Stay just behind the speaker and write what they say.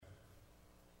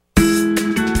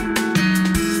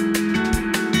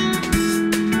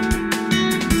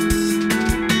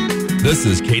This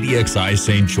is KDXI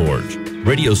St. George,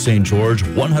 Radio St. George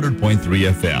 100.3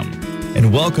 FM.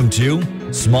 And welcome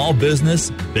to Small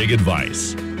Business, Big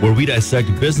Advice, where we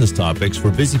dissect business topics for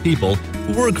busy people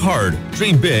who work hard,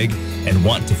 dream big, and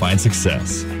want to find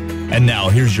success. And now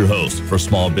here's your host for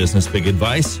Small Business, Big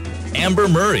Advice, Amber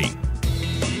Murray.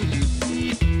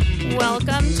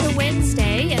 Welcome to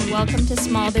Wednesday and welcome to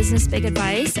Small Business, Big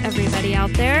Advice, everybody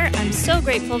out there. I'm so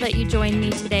grateful that you joined me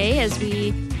today as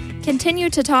we continue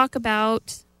to talk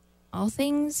about all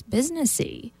things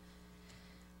businessy.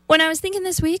 When I was thinking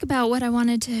this week about what I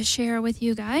wanted to share with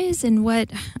you guys and what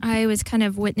I was kind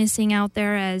of witnessing out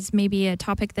there as maybe a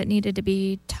topic that needed to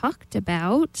be talked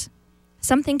about,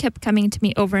 something kept coming to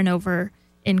me over and over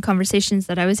in conversations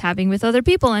that I was having with other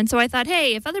people. And so I thought,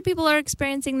 hey, if other people are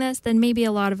experiencing this, then maybe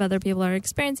a lot of other people are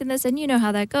experiencing this. And you know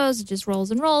how that goes. It just rolls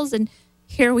and rolls. And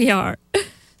here we are.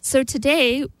 So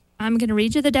today, I'm going to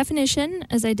read you the definition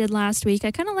as I did last week. I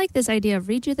kind of like this idea of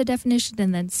read you the definition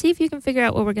and then see if you can figure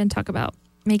out what we're going to talk about.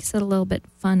 Makes it a little bit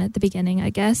fun at the beginning, I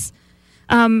guess.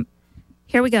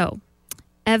 Here we go.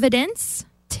 Evidence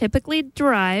typically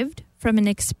derived from an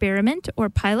experiment or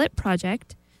pilot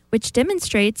project which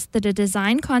demonstrates that a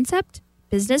design concept,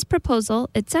 business proposal,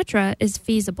 etc. is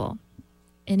feasible.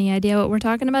 Any idea what we're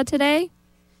talking about today?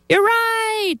 You're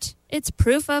right! It's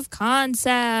proof of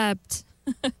concept.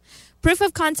 Proof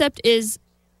of concept is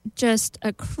just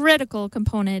a critical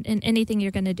component in anything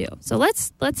you're going to do. So let's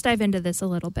dive into this a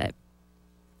little bit.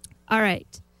 All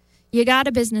right. You got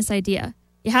a business idea.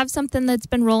 You have something that's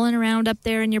been rolling around up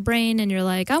there in your brain and you're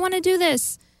like, I want to do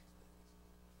this.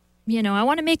 You know, I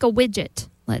want to make a widget,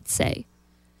 let's say.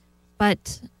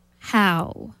 But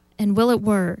how? And will it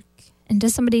work? And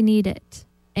does somebody need it?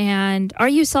 And are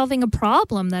you solving a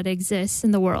problem that exists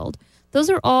in the world? Those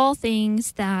are all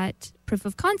things that proof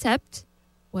of concept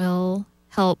will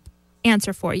help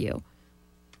answer for you.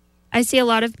 I see a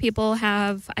lot of people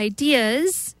have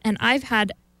ideas, and I've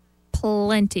had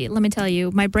plenty. Let me tell you,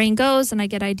 my brain goes and I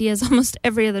get ideas almost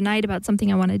every other night about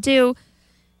something I want to do.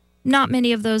 Not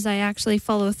many of those I actually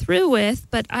follow through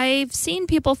with, but I've seen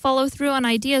people follow through on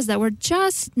ideas that were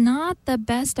just not the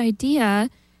best idea.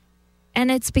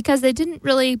 And it's because they didn't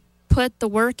really put the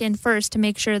work in first to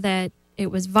make sure that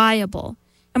it was viable.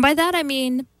 And by that, I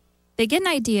mean, they get an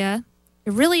idea.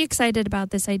 You're really excited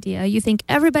about this idea. You think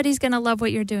everybody's going to love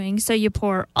what you're doing. So you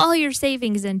pour all your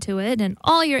savings into it and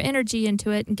all your energy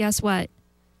into it. And guess what?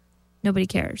 Nobody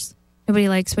cares. Nobody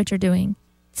likes what you're doing.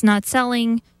 It's not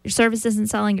selling. Your service isn't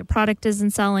selling. Your product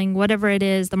isn't selling. Whatever it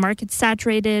is, the market's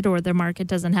saturated or the market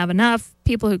doesn't have enough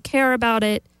people who care about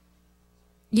it.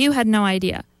 You had no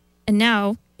idea. And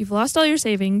now you've lost all your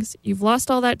savings. You've lost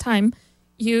all that time.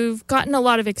 You've gotten a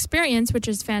lot of experience, which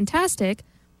is fantastic.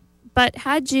 But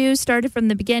had you started from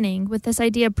the beginning with this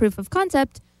idea of proof of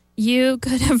concept, you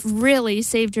could have really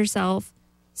saved yourself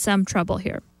some trouble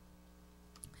here.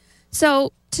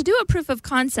 So to do a proof of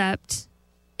concept,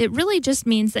 it really just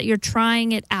means that you're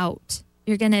trying it out.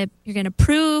 You're gonna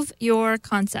prove your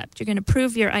concept. You're gonna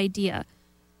prove your idea.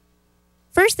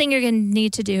 First thing you're gonna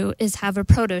need to do is have a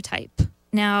prototype.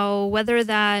 Now, whether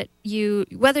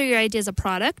your idea is a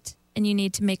product and you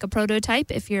need to make a prototype.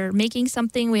 If you're making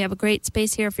something, we have a great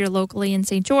space here. If you're locally in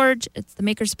St. George, it's the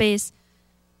Makerspace.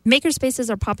 Makerspaces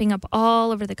are popping up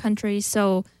all over the country,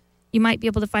 so you might be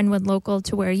able to find one local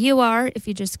to where you are if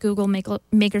you just Google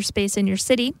Makerspace in your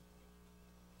city.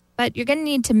 But you're going to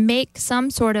need to make some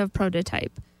sort of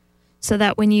prototype so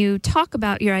that when you talk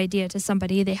about your idea to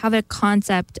somebody, they have a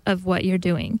concept of what you're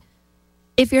doing.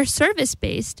 If you're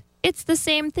service-based, it's the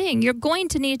same thing. You're going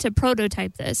to need to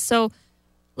prototype this. So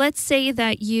let's say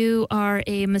that you are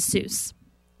a masseuse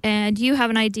and you have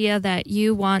an idea that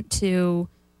you want to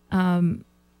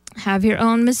have your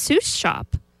own masseuse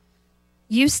shop.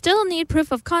 You still need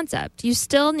proof of concept. You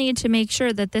still need to make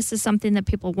sure that this is something that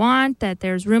people want, that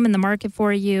there's room in the market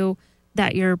for you,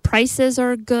 that your prices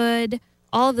are good,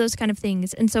 all of those kind of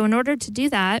things. And so in order to do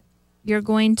that, you're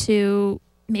going to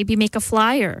maybe make a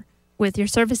flyer with your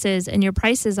services and your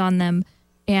prices on them,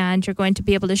 and you're going to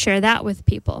be able to share that with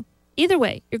people. Either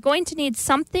way, you're going to need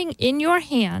something in your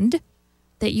hand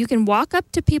that you can walk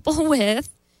up to people with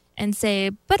and say,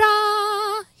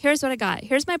 "Ba-da! Here's what I got.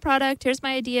 Here's my product. Here's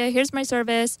my idea. Here's my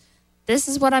service. This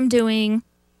is what I'm doing.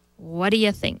 What do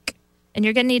you think?" And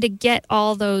you're going to need to get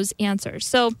all those answers.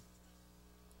 So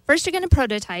first you're going to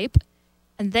prototype,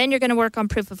 and then you're going to work on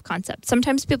proof of concept.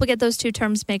 Sometimes people get those two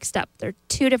terms mixed up. They're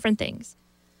two different things.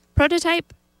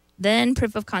 Prototype, then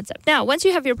proof of concept. Now, once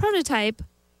you have your prototype,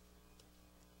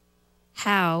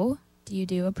 how do you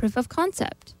do a proof of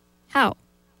concept? How?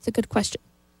 It's a good question.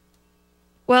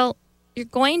 Well, you're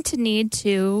going to need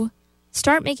to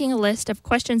start making a list of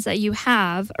questions that you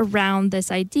have around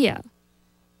this idea.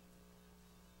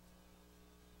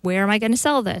 Where am I going to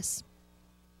sell this?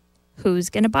 Who's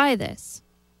going to buy this?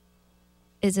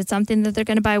 Is it something that they're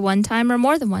going to buy one time or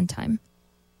more than one time?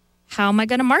 How am I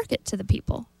going to market to the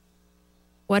people?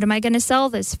 What am I going to sell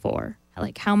this for?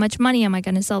 Like, how much money am I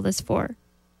going to sell this for?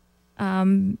 How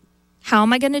am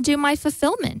I going to do my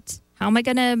fulfillment? How am I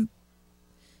going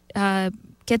to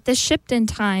get this shipped in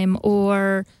time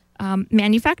or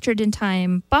manufactured in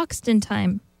time, boxed in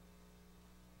time?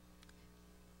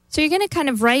 So you're going to kind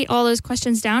of write all those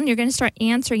questions down. You're going to start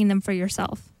answering them for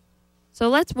yourself. So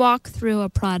let's walk through a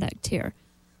product here.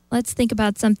 Let's think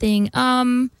about something.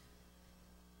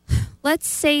 Let's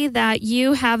say that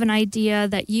you have an idea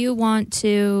that you want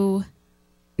to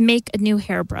make a new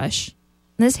hairbrush.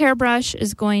 This hairbrush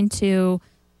is going to,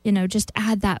 just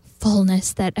add that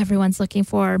fullness that everyone's looking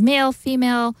for. Male,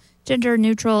 female, gender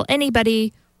neutral,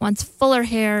 anybody wants fuller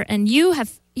hair, and you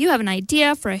have an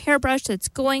idea for a hairbrush that's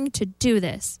going to do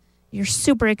this. You're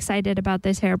super excited about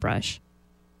this hairbrush.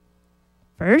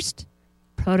 First,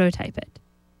 prototype it.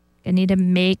 You're going to need to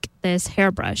make this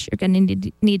hairbrush. You're going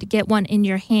to need to get one in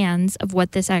your hands of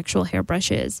what this actual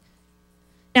hairbrush is.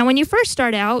 Now, when you first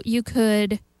start out, you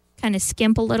could kind of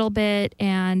skimp a little bit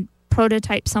and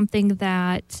prototype something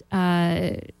that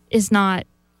is not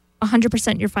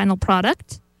 100% your final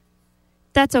product.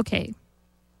 That's okay.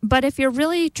 But if you're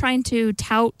really trying to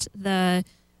tout the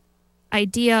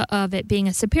idea of it being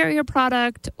a superior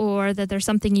product or that there's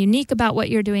something unique about what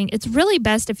you're doing, it's really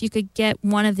best if you could get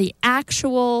one of the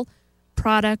actual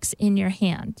products in your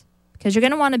hand, because you're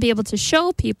going to want to be able to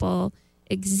show people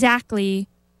exactly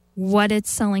what its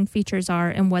selling features are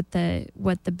and what the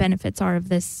benefits are of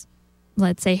this,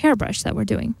 let's say, hairbrush that we're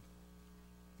doing.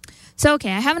 So,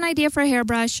 okay, I have an idea for a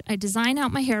hairbrush. I design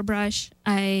out my hairbrush.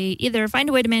 I either find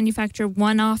a way to manufacture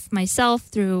one off myself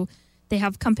through, they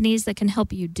have companies that can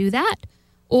help you do that,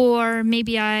 or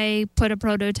maybe I put a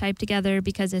prototype together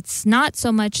because it's not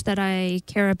so much that I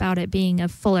care about it being a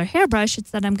fuller hairbrush,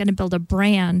 it's that I'm going to build a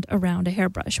brand around a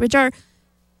hairbrush, which are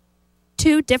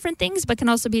two different things, but can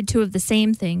also be two of the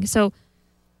same thing. So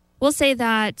we'll say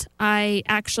that I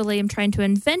actually am trying to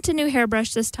invent a new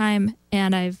hairbrush this time,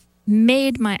 and I've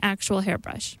made my actual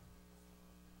hairbrush.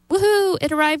 Woohoo!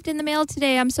 It arrived in the mail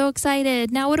today. I'm so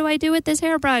excited. Now what do I do with this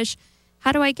hairbrush?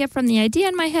 How do I get from the idea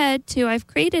in my head to I've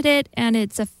created it and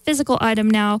it's a physical item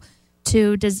now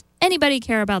to does anybody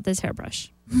care about this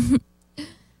hairbrush?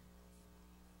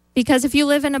 Because if you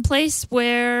live in a place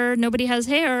where nobody has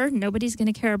hair, nobody's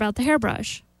going to care about the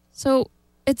hairbrush. So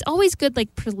it's always good,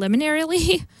 like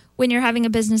preliminarily, when you're having a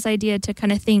business idea to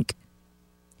kind of think,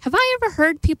 have I ever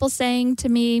heard people saying to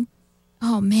me,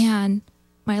 oh man,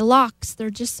 my locks,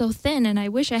 they're just so thin and I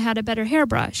wish I had a better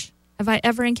hairbrush? Have I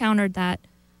ever encountered that?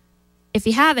 If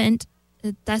you haven't,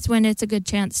 that's when it's a good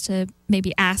chance to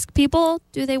maybe ask people,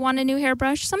 do they want a new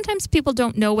hairbrush? Sometimes people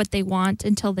don't know what they want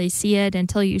until they see it,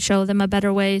 until you show them a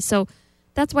better way. So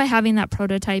that's why having that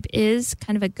prototype is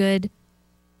kind of a good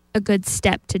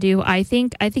step to do, I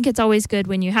think. I think it's always good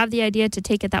when you have the idea to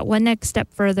take it that one next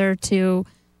step further to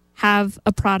have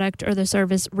a product or the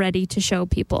service ready to show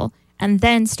people and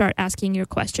then start asking your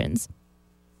questions.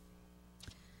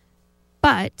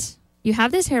 But you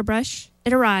have this hairbrush,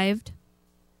 it arrived.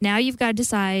 Now you've got to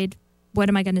decide, what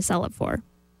am I going to sell it for?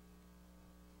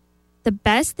 The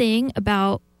best thing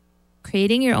about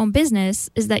creating your own business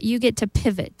is that you get to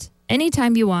pivot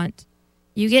anytime you want.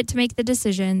 You get to make the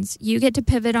decisions. You get to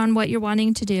pivot on what you're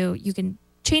wanting to do. You can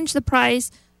change the price,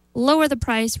 lower the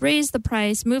price, raise the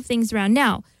price, move things around.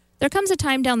 Now, there comes a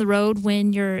time down the road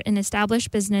when you're an established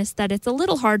business that it's a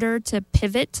little harder to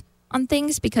pivot on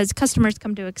things because customers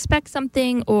come to expect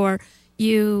something or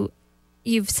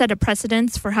you've set a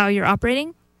precedence for how you're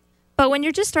operating. But when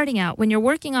you're just starting out, when you're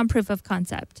working on proof of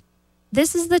concept,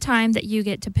 this is the time that you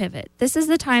get to pivot. This is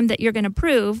the time that you're going to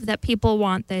prove that people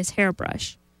want this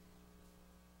hairbrush.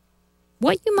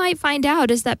 What you might find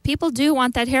out is that people do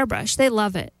want that hairbrush. They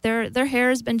love it. Their hair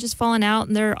has been just falling out,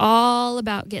 and they're all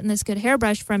about getting this good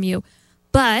hairbrush from you.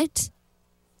 But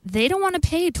they don't want to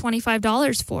pay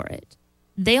 $25 for it.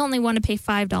 They only want to pay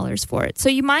 $5 for it. So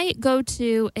you might go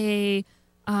to a...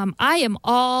 I am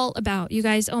all about, you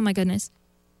guys, oh my goodness.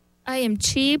 I am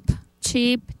cheap.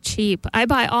 I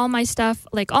buy all my stuff,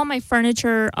 like all my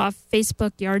furniture off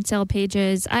Facebook yard sale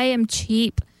pages. I am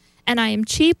cheap. And I am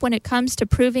cheap when it comes to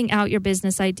proving out your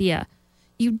business idea.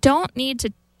 You don't need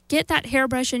to get that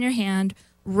hairbrush in your hand,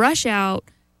 rush out,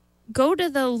 go to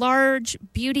the large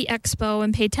beauty expo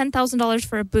and pay $10,000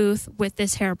 for a booth with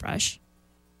this hairbrush.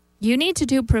 You need to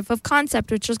do proof of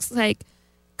concept, which looks like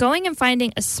going and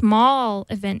finding a small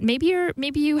event.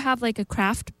 Maybe you have like a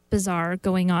craft bazaar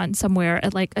going on somewhere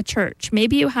at like a church.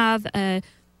 Maybe you have an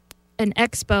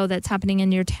expo that's happening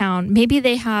in your town. Maybe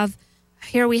we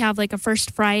have like a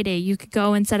First Friday. You could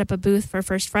go and set up a booth for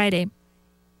First Friday.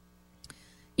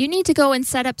 You need to go and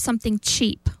set up something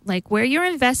cheap, like where your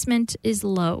investment is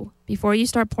low before you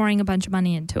start pouring a bunch of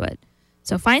money into it.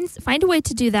 So find a way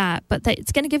to do that, but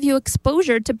it's going to give you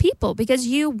exposure to people because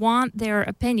you want their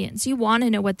opinions. You want to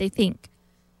know what they think.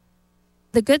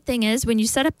 The good thing is when you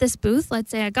set up this booth, let's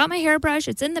say I got my hairbrush,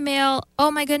 it's in the mail. Oh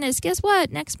my goodness, guess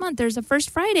what? Next month there's a First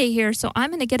Friday here, so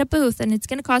I'm going to get a booth and it's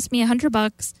going to cost me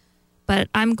 $100, but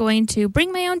I'm going to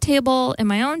bring my own table and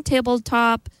my own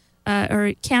tabletop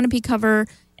or canopy cover,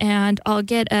 and I'll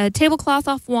get a tablecloth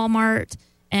off Walmart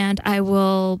and I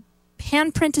will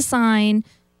hand print a sign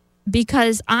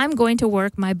because I'm going to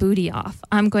work my booty off.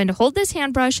 I'm going to hold this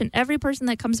hand brush, and every person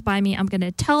that comes by me, I'm going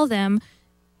to tell them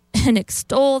and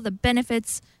extol the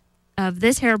benefits of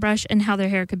this hairbrush and how their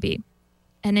hair could be.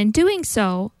 And in doing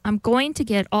so, I'm going to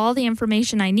get all the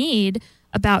information I need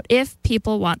about if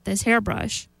people want this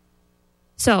hairbrush.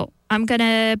 So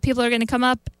people are going to come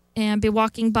up and be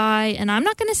walking by, and I'm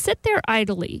not going to sit there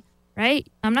idly, right?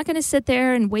 I'm not going to sit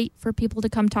there and wait for people to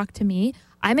come talk to me.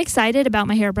 I'm excited about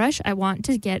my hairbrush. I want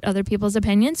to get other people's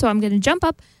opinions. So I'm going to jump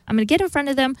up. I'm going to get in front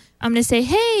of them. I'm going to say,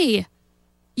 hey,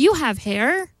 you have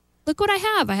hair. Look what I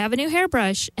have. I have a new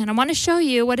hairbrush, and I want to show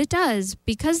you what it does.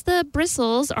 Because the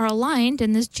bristles are aligned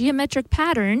in this geometric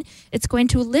pattern, it's going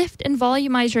to lift and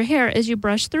volumize your hair as you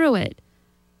brush through it.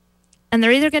 And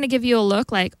they're either going to give you a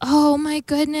look like, oh my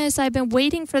goodness, I've been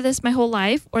waiting for this my whole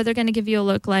life, or they're going to give you a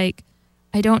look like,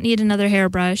 I don't need another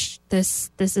hairbrush.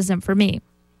 This isn't for me.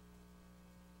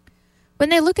 When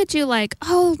they look at you like,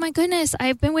 oh my goodness,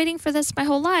 I've been waiting for this my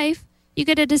whole life, you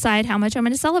get to decide how much I'm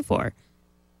going to sell it for.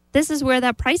 This is where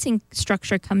that pricing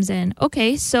structure comes in.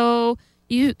 Okay, so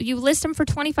you list them for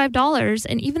 $25,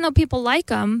 and even though people like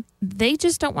them, they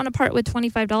just don't want to part with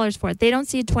 $25 for it. They don't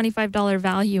see a $25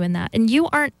 value in that. And you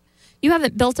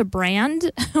haven't built a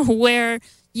brand where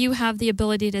you have the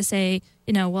ability to say,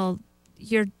 well,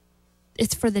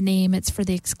 it's for the name, it's for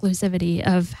the exclusivity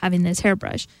of having this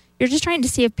hairbrush. You're just trying to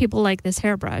see if people like this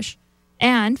hairbrush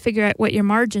and figure out what your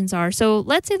margins are. So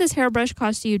let's say this hairbrush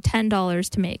costs you $10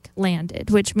 to make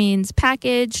landed, which means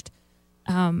packaged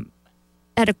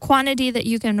at a quantity that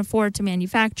you can afford to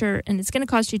manufacture, and it's going to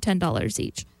cost you $10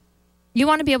 each. You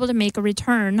want to be able to make a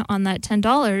return on that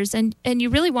 $10, and you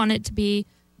really want it to be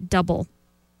double,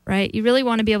 right? You really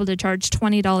want to be able to charge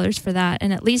 $20 for that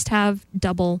and at least have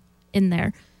double in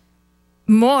there.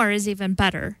 More is even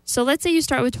better. So let's say you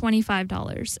start with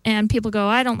 $25 and people go,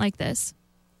 I don't like this.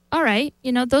 All right.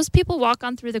 Those people walk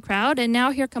on through the crowd, and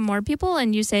now here come more people,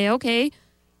 and you say, okay,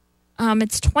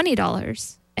 it's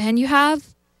 $20. And you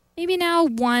have maybe now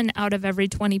 1 out of every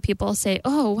 20 people say,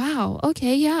 oh, wow.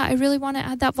 Okay. Yeah. I really want to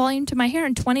add that volume to my hair,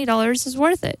 and $20 is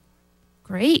worth it.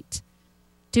 Great.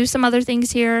 Do some other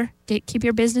things here. Keep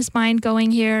your business mind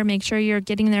going here. Make sure you're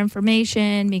getting their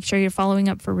information. Make sure you're following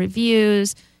up for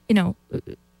reviews.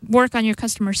 Work on your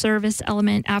customer service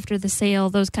element after the sale,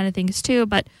 those kind of things too.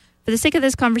 But for the sake of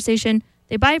this conversation,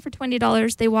 they buy it for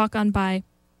 $20. They walk on by.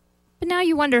 But now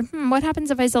you wonder, what happens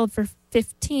if I sell it for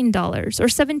 $15 or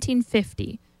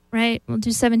 $17.50, right? We'll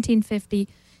do $17.50.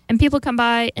 And people come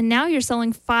by, and now you're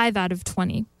selling 5 out of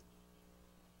 20.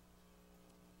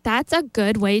 That's a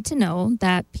good way to know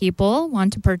that people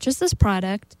want to purchase this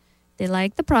product. They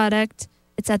like the product.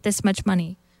 It's at this much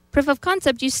money. Proof of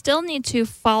concept, you still need to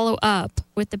follow up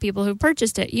with the people who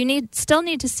purchased it. You still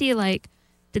need to see,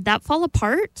 did that fall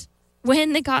apart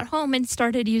when they got home and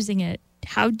started using it?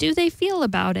 How do they feel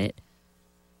about it?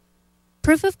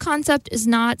 Proof of concept is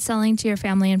not selling to your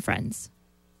family and friends.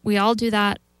 We all do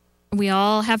that. We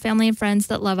all have family and friends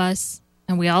that love us,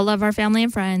 and we all love our family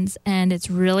and friends, and it's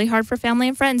really hard for family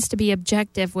and friends to be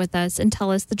objective with us and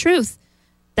tell us the truth,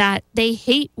 that they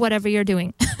hate whatever you're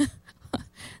doing.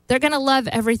 They're going to love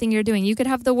everything you're doing. You could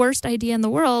have the worst idea in the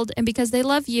world, and because they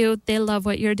love you, they love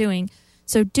what you're doing.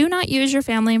 So do not use your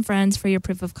family and friends for your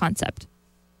proof of concept.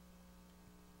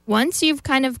 Once you've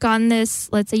kind of gotten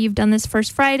this, let's say you've done this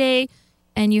First Friday,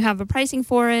 and you have a pricing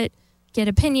for it, get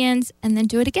opinions, and then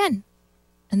do it again.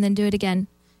 And then do it again.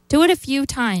 Do it a few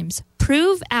times.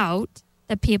 Prove out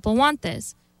that people want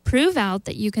this. Prove out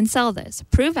that you can sell this.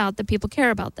 Prove out that people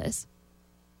care about this.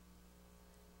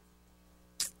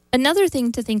 Another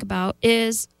thing to think about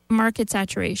is market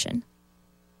saturation.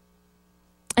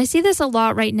 I see this a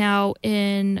lot right now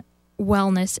in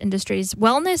wellness industries.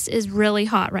 Wellness is really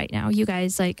hot right now. You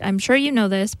guys, I'm sure you know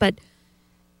this, but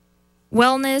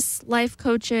wellness, life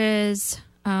coaches,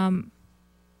 kind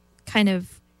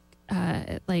of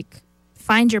like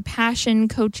find your passion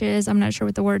coaches. I'm not sure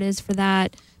what the word is for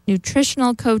that.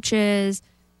 Nutritional coaches,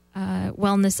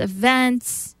 wellness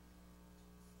events.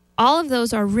 All of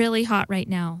those are really hot right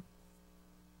now.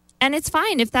 And it's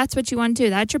fine if that's what you want to do.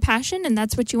 That's your passion and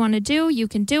that's what you want to do. You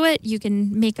can do it. You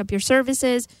can make up your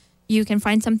services. You can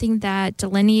find something that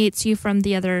delineates you from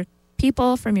the other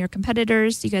people, from your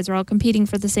competitors. You guys are all competing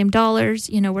for the same dollars.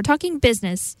 You know, we're talking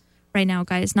business right now,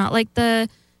 guys, not like the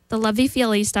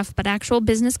lovey-feely stuff, but actual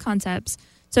business concepts.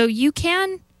 So you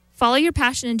can follow your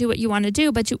passion and do what you want to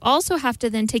do, but you also have to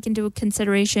then take into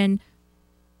consideration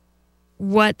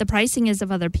what the pricing is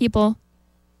of other people.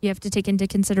 You have to take into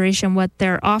consideration what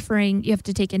they're offering. You have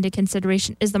to take into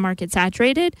consideration, is the market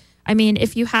saturated? I mean,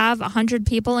 if you have 100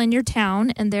 people in your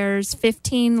town and there's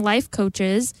 15 life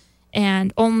coaches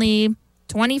and only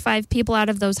 25 people out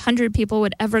of those 100 people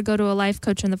would ever go to a life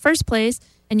coach in the first place,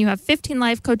 and you have 15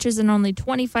 life coaches and only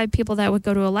 25 people that would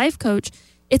go to a life coach,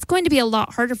 it's going to be a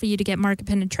lot harder for you to get market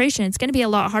penetration. It's going to be a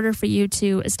lot harder for you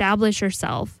to establish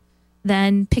yourself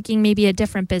than picking maybe a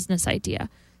different business idea.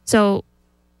 So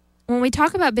when we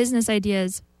talk about business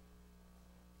ideas,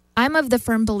 I'm of the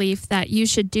firm belief that you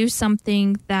should do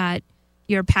something that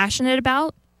you're passionate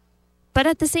about. But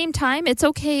at the same time, it's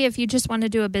okay if you just want to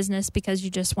do a business because you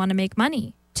just want to make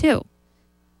money too.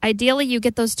 Ideally, you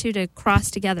get those two to cross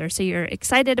together. So you're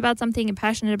excited about something and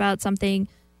passionate about something,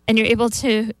 and you're able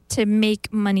to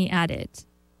make money at it.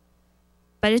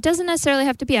 But it doesn't necessarily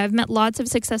have to be. I've met lots of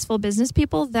successful business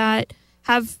people that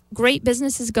have great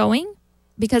businesses going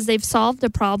because they've solved a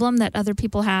problem that other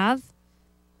people have,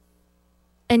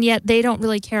 and yet they don't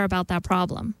really care about that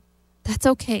problem. That's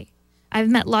okay. I've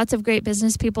met lots of great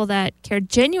business people that care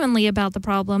genuinely about the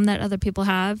problem that other people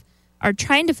have, are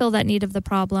trying to fill that need of the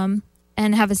problem,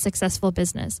 and have a successful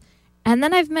business. And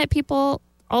then I've met people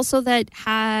also that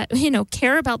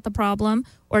care about the problem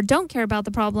or don't care about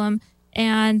the problem,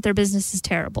 and their business is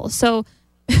terrible. So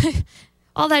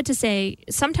all that to say,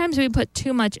 sometimes we put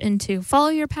too much into follow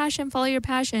your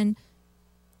passion.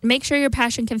 Make sure your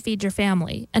passion can feed your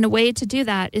family. And a way to do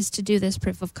that is to do this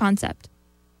proof of concept.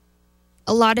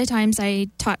 A lot of times I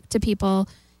talk to people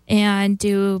and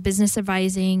do business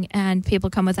advising, and people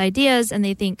come with ideas and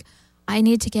they think, I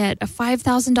need to get a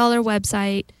 $5,000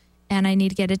 website, and I need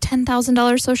to get a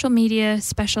 $10,000 social media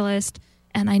specialist,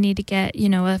 and I need to get, a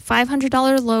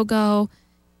 $500 logo.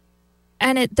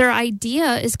 And their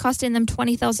idea is costing them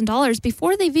 $20,000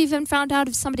 before they've even found out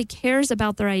if somebody cares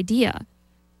about their idea.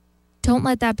 Don't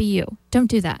let that be you. Don't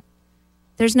do that.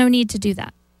 There's no need to do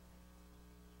that.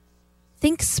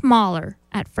 Think smaller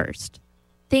at first.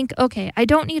 Think, okay, I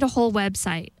don't need a whole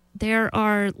website. There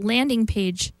are landing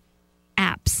page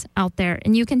apps out there,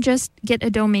 and you can just get a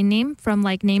domain name from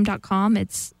like name.com.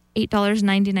 It's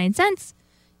 $8.99.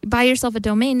 You buy yourself a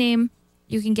domain name.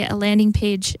 You can get a landing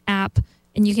page app,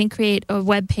 and you can create a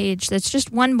web page that's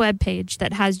just one web page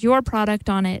that has your product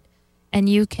on it, and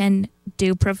you can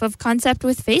do proof of concept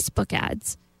with Facebook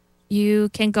ads. You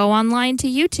can go online to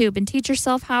YouTube and teach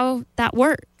yourself how that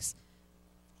works.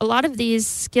 A lot of these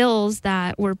skills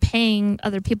that we're paying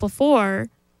other people for,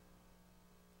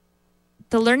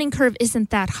 the learning curve isn't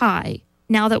that high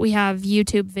now that we have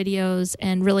YouTube videos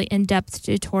and really in-depth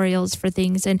tutorials for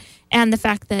things. And the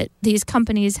fact that these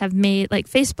companies have made like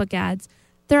Facebook ads,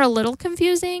 they're a little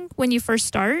confusing when you first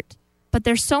start, but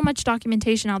there's so much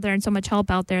documentation out there and so much help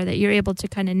out there that you're able to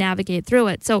kind of navigate through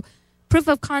it. So proof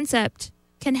of concept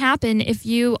can happen if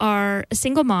you are a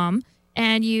single mom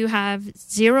and you have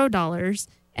 $0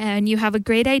 and you have a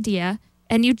great idea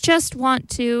and you just want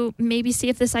to maybe see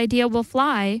if this idea will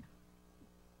fly.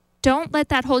 Don't let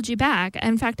that hold you back.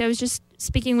 In fact, I was just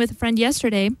speaking with a friend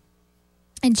yesterday,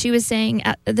 and she was saying,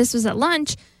 this was at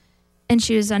lunch, and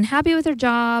she was unhappy with her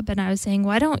job. And I was saying,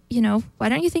 why don't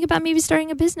you think about maybe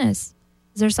starting a business?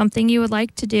 Is there something you would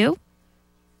like to do?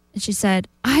 And she said,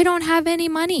 I don't have any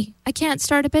money. I can't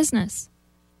start a business.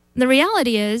 And the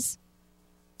reality is,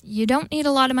 you don't need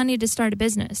a lot of money to start a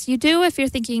business. You do if you're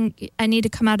thinking, I need to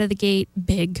come out of the gate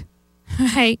big,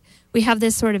 right? We have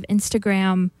this sort of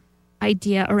Instagram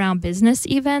idea around business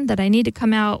even, that I need to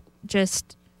come out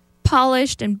just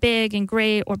polished and big and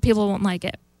great or people won't like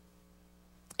it.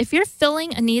 If you're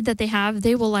filling a need that they have,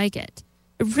 they will like it.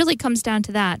 It really comes down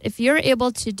to that. If you're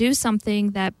able to do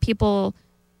something that people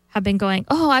have been going,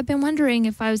 oh, I've been wondering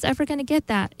if I was ever going to get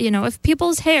that. If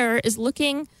people's hair is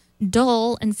looking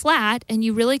dull and flat and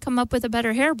you really come up with a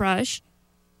better hairbrush,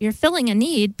 you're filling a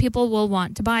need, people will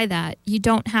want to buy that. You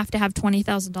don't have to have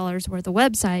 $20,000 worth of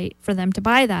website for them to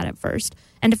buy that at first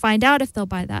and to find out if they'll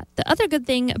buy that. The other good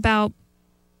thing about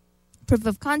proof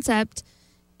of concept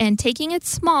and taking it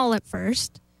small at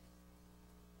first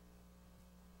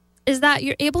is that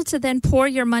you're able to then pour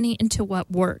your money into what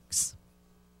works.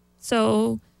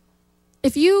 So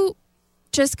if you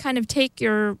just kind of take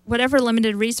your whatever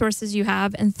limited resources you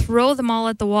have and throw them all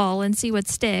at the wall and see what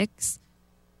sticks,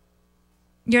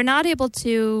 you're not able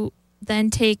to then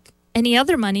take any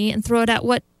other money and throw it at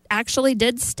what actually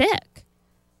did stick.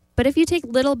 But if you take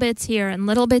little bits here and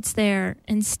little bits there,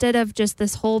 instead of just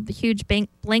this whole huge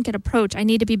blanket approach, I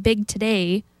need to be big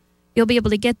today, you'll be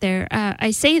able to get there.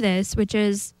 I say this, which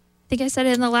is, I think I said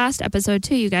it in the last episode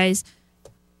too, you guys.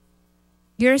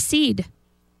 You're a seed.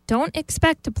 Don't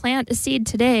expect to plant a seed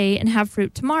today and have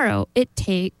fruit tomorrow. It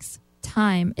takes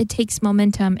time. It takes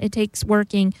momentum. It takes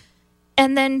working.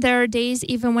 And then there are days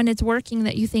even when it's working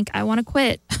that you think, I want to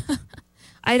quit.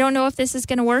 I don't know if this is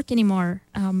going to work anymore.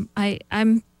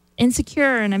 I'm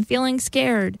insecure and I'm feeling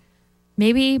scared.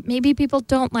 Maybe people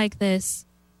don't like this.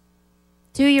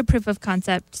 Do your proof of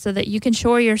concept so that you can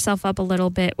shore yourself up a little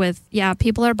bit with, yeah,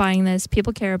 people are buying this.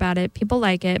 People care about it. People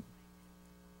like it.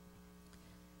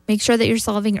 Make sure that you're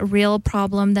solving a real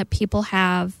problem that people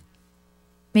have.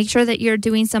 Make sure that you're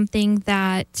doing something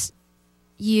that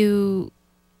you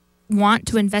want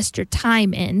to invest your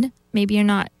time in. Maybe you're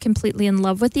not completely in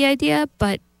love with the idea,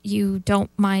 but you don't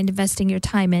mind investing your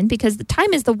time in, because the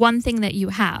time is the one thing that you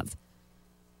have.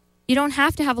 You don't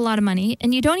have to have a lot of money,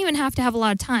 and you don't even have to have a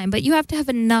lot of time, but you have to have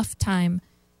enough time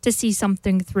to see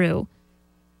something through.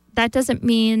 That doesn't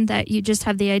mean that you just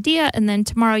have the idea and then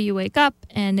tomorrow you wake up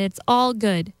and it's all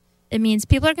good. It means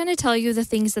people are going to tell you the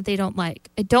things that they don't like.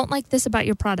 I don't like this about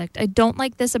your product. I don't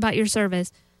like this about your service.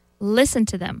 Listen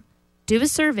to them. Do a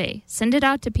survey. Send it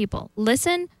out to people.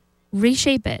 Listen,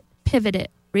 reshape it, pivot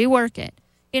it, rework it.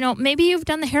 You know, maybe you've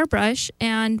done the hairbrush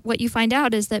and what you find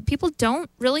out is that people don't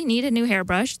really need a new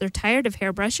hairbrush. They're tired of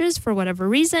hairbrushes for whatever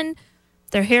reason.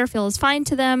 Their hair feels fine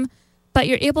to them. But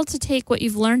you're able to take what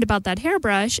you've learned about that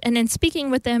hairbrush and in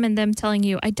speaking with them and them telling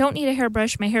you, I don't need a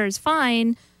hairbrush. My hair is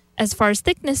fine as far as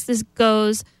thickness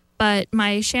goes, but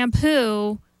my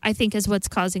shampoo, I think, is what's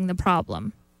causing the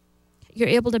problem. You're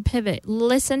able to pivot.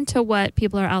 Listen to what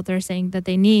people are out there saying that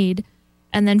they need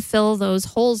and then fill those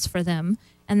holes for them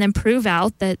and then prove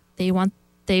out that they want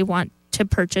to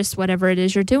purchase whatever it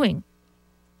is you're doing.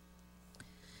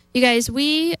 You guys,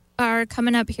 we are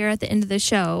coming up here at the end of the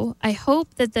show. I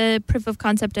hope that the proof of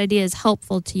concept idea is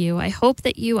helpful to you. I hope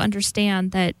that you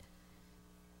understand that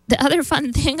the other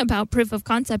fun thing about proof of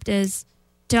concept is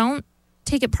don't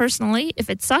take it personally. If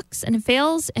it sucks and it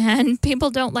fails and people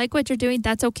don't like what you're doing,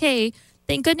 that's okay.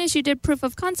 Thank goodness you did proof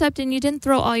of concept and you didn't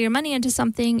throw all your money into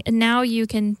something, and now you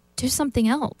can do something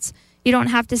else. You don't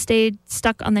have to stay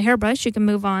stuck on the hairbrush. You can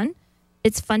move on.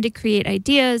 It's fun to create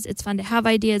ideas. It's fun to have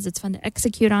ideas. It's fun to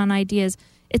execute on ideas.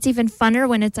 It's even funner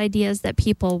when it's ideas that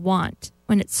people want,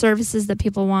 when it's services that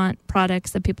people want,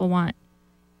 products that people want.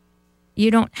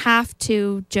 You don't have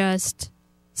to just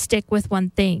stick with one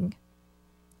thing.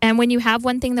 And when you have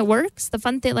one thing that works, the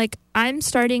fun thing, like I'm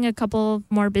starting a couple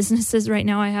more businesses right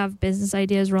now. I have business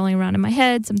ideas rolling around in my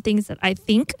head, some things that I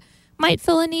think might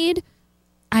fill a need.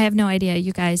 I have no idea,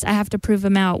 you guys. I have to prove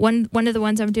them out. One of the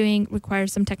ones I'm doing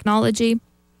requires some technology.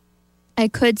 I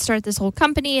could start this whole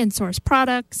company and source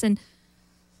products and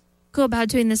go about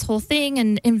doing this whole thing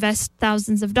and invest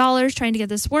thousands of dollars trying to get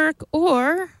this work.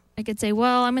 Or I could say,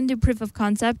 well, I'm going to do proof of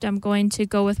concept. I'm going to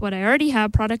go with what I already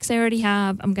have, products I already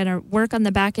have. I'm going to work on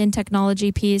the back end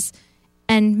technology piece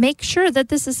and make sure that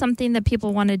this is something that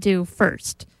people want to do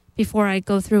first before I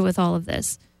go through with all of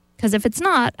this. Because if it's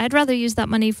not, I'd rather use that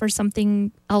money for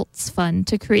something else fun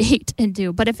to create and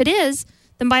do. But if it is,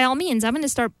 then by all means, I'm going to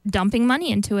start dumping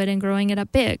money into it and growing it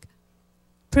up big.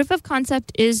 Proof of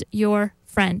concept is your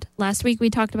friend. Last week, we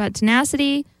talked about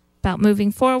tenacity, about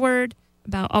moving forward,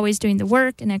 about always doing the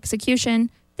work and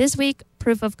execution. This week,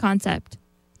 proof of concept.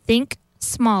 Think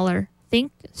smaller.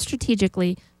 Think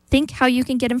strategically. Think how you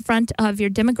can get in front of your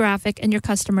demographic and your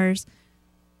customers.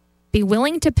 Be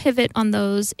willing to pivot on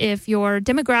those. If your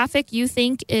demographic you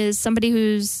think is somebody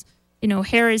whose,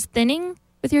 hair is thinning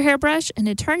with your hairbrush, and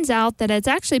it turns out that it's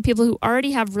actually people who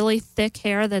already have really thick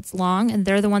hair that's long, and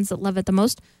they're the ones that love it the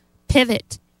most,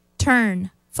 pivot,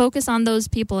 turn, focus on those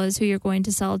people as who you're going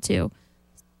to sell to.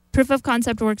 Proof of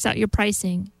concept works out your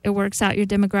pricing. It works out your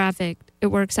demographic. It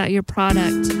works out your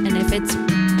product, and if it's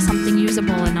something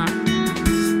usable or not.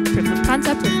 Proof of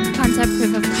concept, proof of concept,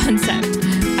 proof of concept.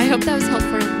 I hope that was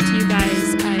helpful to you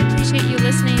guys. I appreciate you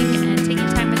listening and taking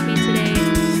time with me today.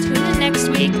 Tune in next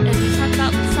week as we talk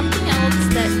about something else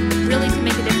that really can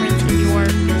make a difference in your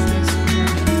business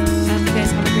journey. I hope you guys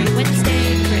have a great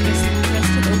Wednesday, a great rest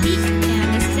of the week.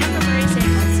 And this is Amber Murray saying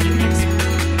I'll see you next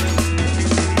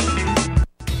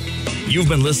week. You've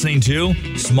been listening to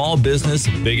Small Business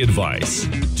Big Advice.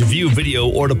 To view video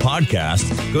or to podcast,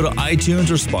 go to iTunes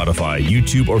or Spotify,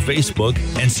 YouTube or Facebook,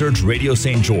 and search Radio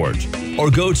St. George.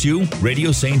 Or go to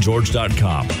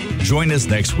radiostgeorge.com. Join us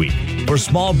next week for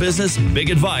Small Business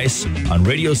Big Advice on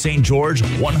Radio St. George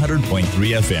 100.3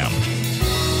 FM.